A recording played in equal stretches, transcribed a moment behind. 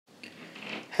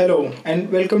Hello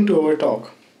and welcome to our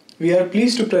talk. We are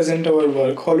pleased to present our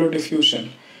work HoloDiffusion,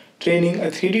 training a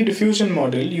 3D diffusion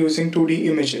model using 2D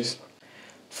images.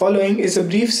 Following is a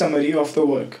brief summary of the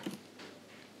work.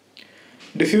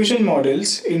 Diffusion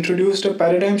models introduced a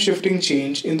paradigm-shifting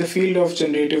change in the field of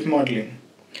generative modeling.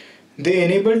 They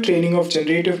enable training of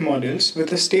generative models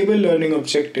with a stable learning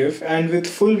objective and with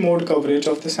full mode coverage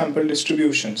of the sample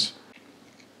distributions.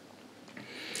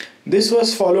 This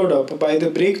was followed up by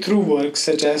the breakthrough works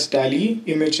such as DALI,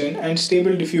 Imagen, and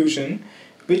Stable Diffusion,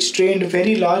 which trained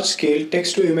very large-scale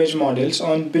text-to-image models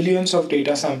on billions of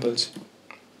data samples.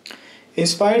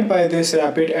 Inspired by this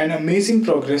rapid and amazing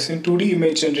progress in 2D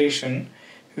image generation,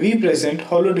 we present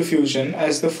HoloDiffusion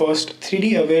as the first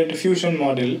 3D-aware diffusion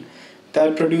model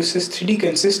that produces 3D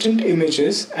consistent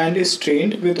images and is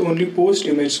trained with only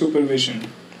post-image supervision.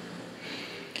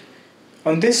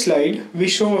 On this slide, we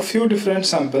show a few different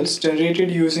samples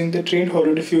generated using the trained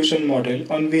HoloDiffusion model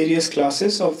on various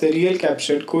classes of the real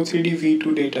captured Co3D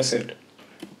v2 dataset.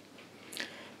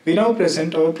 We now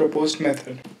present our proposed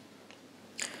method.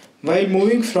 While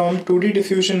moving from 2D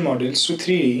diffusion models to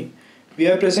 3D, we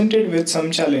are presented with some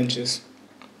challenges.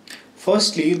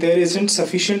 Firstly, there isn't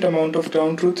sufficient amount of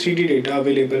ground truth 3D data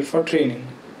available for training.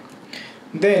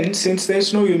 Then, since there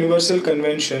is no universal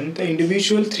convention, the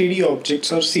individual 3D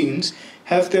objects or scenes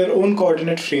have their own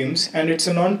coordinate frames, and it's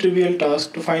a non-trivial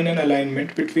task to find an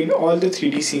alignment between all the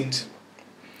 3D scenes.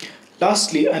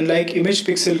 Lastly, unlike image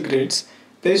pixel grids,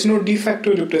 there is no de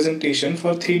facto representation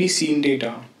for 3D scene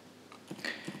data.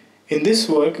 In this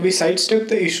work, we sidestep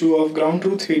the issue of ground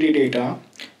truth 3D data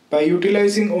by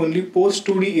utilizing only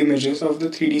post-2D images of the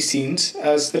 3D scenes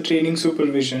as the training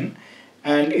supervision,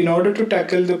 and in order to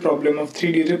tackle the problem of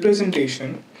 3D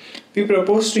representation, we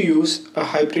propose to use a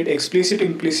hybrid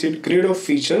explicit-implicit grid of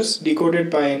features decoded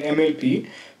by an MLP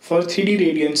for 3D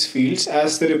radiance fields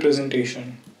as the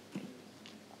representation.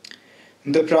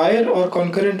 The prior or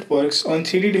concurrent works on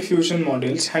 3D diffusion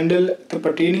models handle the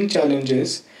pertaining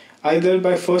challenges either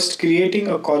by first creating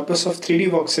a corpus of 3D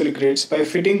voxel grids by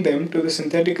fitting them to the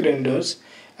synthetic renders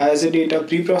as a data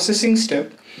preprocessing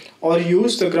step, or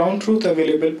use the ground truth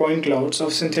available point clouds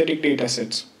of synthetic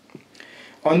datasets.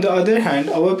 On the other hand,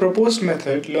 our proposed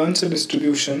method learns a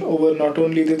distribution over not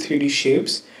only the 3D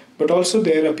shapes but also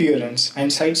their appearance and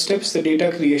sidesteps the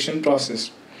data creation process,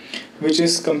 which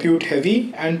is compute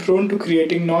heavy and prone to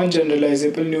creating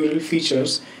non-generalizable neural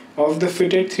features of the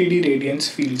fitted 3D radiance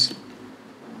fields.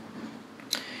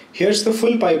 Here's the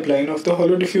full pipeline of the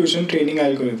HoloDiffusion training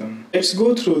algorithm. Let's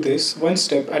go through this one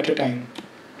step at a time.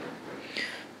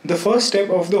 The first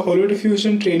step of the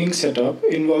HoloDiffusion training setup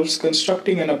involves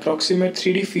constructing an approximate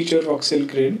 3D feature voxel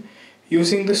grid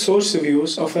using the source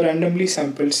views of a randomly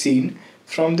sampled scene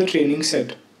from the training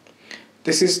set.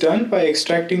 This is done by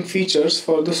extracting features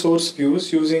for the source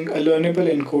views using a learnable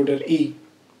encoder E.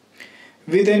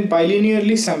 We then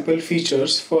bilinearly sample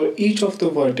features for each of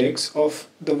the vertex of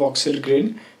the voxel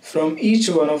grid from each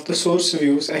one of the source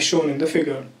views as shown in the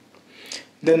figure.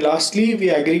 Then lastly, we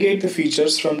aggregate the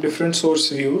features from different source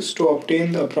views to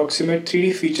obtain the approximate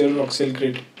 3D feature voxel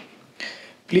grid.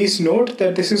 Please note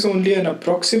that this is only an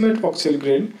approximate voxel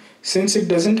grid since it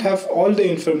doesn't have all the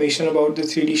information about the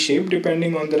 3D shape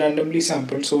depending on the randomly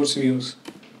sampled source views.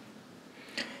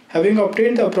 Having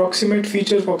obtained the approximate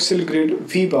feature voxel grid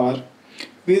V bar,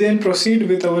 we then proceed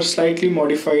with our slightly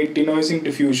modified denoising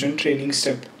diffusion training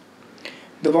step.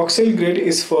 The voxel grid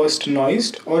is first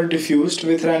noised or diffused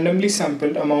with randomly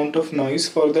sampled amount of noise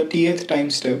for the tth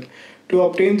time step to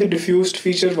obtain the diffused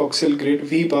feature voxel grid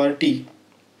V bar t.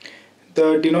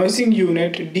 The denoising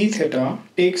unit d theta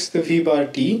takes the V bar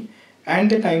t and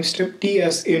the time step t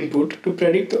as input to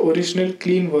predict the original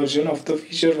clean version of the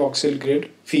feature voxel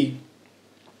grid V.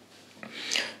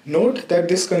 Note that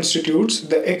this constitutes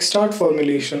the X-start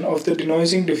formulation of the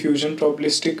denoising diffusion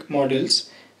probabilistic models,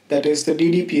 that is the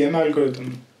DDPM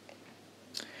algorithm.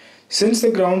 Since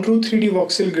the ground truth 3D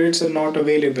voxel grids are not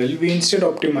available, we instead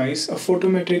optimize a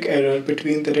photometric error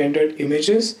between the rendered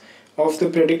images of the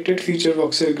predicted feature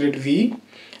voxel grid V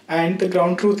and the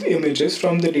ground truth images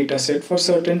from the dataset for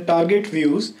certain target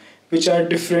views which are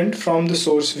different from the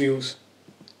source views.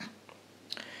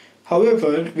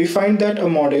 However, we find that a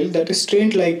model that is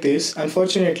trained like this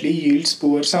unfortunately yields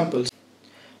poor samples.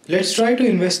 Let's try to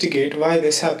investigate why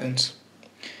this happens.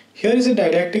 Here is a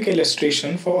didactic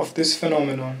illustration of this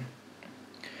phenomenon.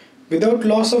 Without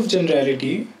loss of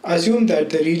generality, assume that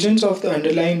the regions of the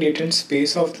underlying latent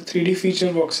space of the 3D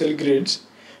feature voxel grids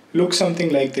look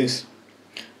something like this.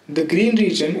 The green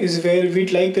region is where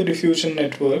we'd like the diffusion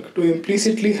network to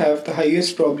implicitly have the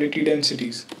highest probability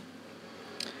densities.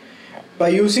 By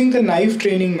using the naive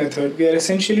training method, we are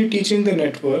essentially teaching the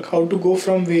network how to go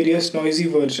from various noisy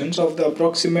versions of the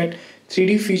approximate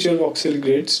 3D feature voxel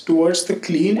grids towards the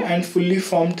clean and fully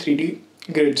formed 3D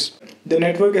grids. The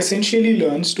network essentially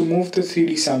learns to move the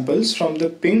 3D samples from the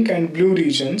pink and blue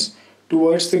regions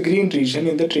towards the green region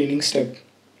in the training step.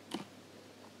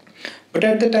 But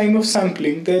at the time of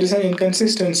sampling, there is an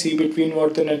inconsistency between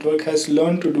what the network has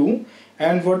learned to do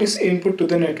and what is input to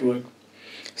the network.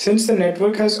 Since the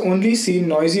network has only seen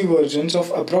noisy versions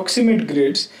of approximate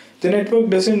grids, the network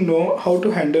doesn't know how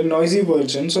to handle noisy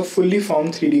versions of fully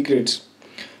formed 3D grids.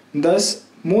 Thus,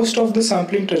 most of the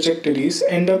sampling trajectories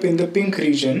end up in the pink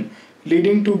region,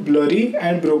 leading to blurry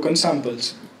and broken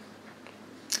samples.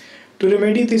 To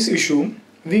remedy this issue,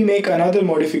 we make another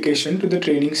modification to the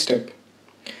training step.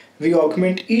 We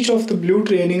augment each of the blue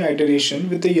training iteration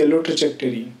with the yellow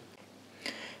trajectory.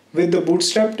 With the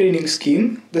bootstrap training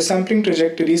scheme, the sampling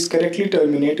trajectories correctly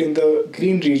terminate in the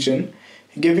green region,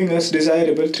 giving us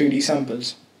desirable 3D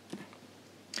samples.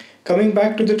 Coming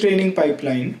back to the training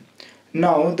pipeline,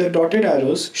 now the dotted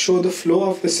arrows show the flow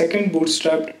of the second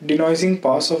bootstrap denoising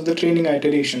pass of the training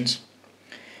iterations.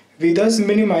 We thus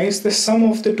minimize the sum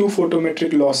of the two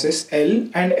photometric losses L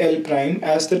and L prime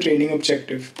as the training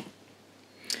objective.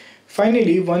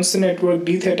 Finally, once the network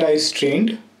d theta is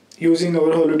trained, using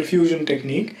our HoloDiffusion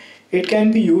technique, it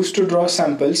can be used to draw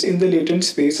samples in the latent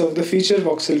space of the feature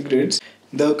voxel grids.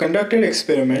 The conducted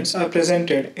experiments are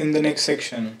presented in the next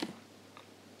section.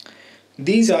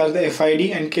 These are the FID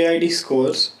and KID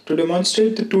scores to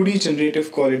demonstrate the 2D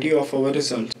generative quality of our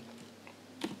results.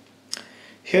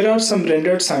 Here are some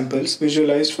rendered samples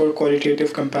visualized for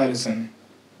qualitative comparison.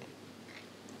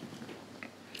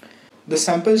 The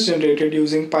samples generated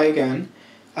using PyGAN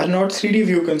are not 3D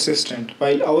view consistent,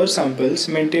 while our samples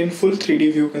maintain full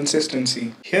 3D view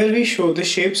consistency. Here we show the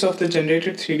shapes of the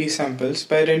generated 3D samples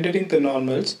by rendering the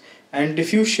normals and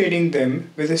diffuse shading them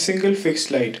with a single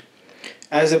fixed light.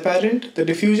 As apparent, the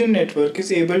diffusion network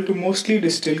is able to mostly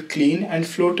distill clean and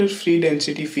floater-free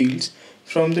density fields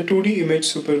from the 2D image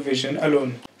supervision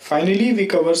alone. Finally, we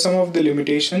cover some of the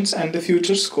limitations and the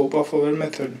future scope of our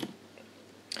method.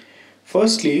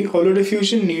 Firstly,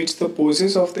 HoloDiffusion needs the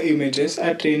poses of the images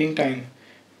at training time.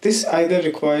 This either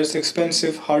requires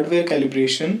expensive hardware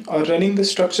calibration or running the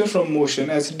structure from motion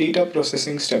as a data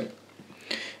processing step.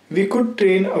 We could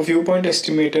train a viewpoint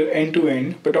estimator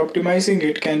end-to-end, but optimizing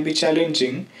it can be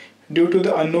challenging due to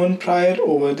the unknown prior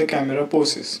over-the-camera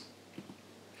poses.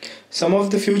 Some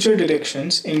of the future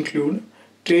directions include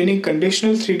training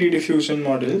conditional 3D diffusion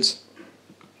models,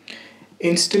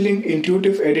 instilling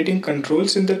intuitive editing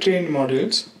controls in the trained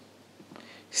models,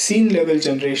 scene level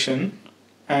generation,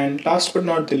 and last but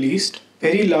not the least,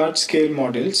 very large scale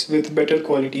models with better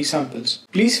quality samples.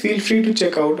 Please feel free to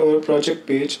check out our project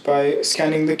page by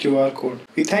scanning the QR code.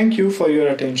 We thank you for your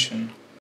attention.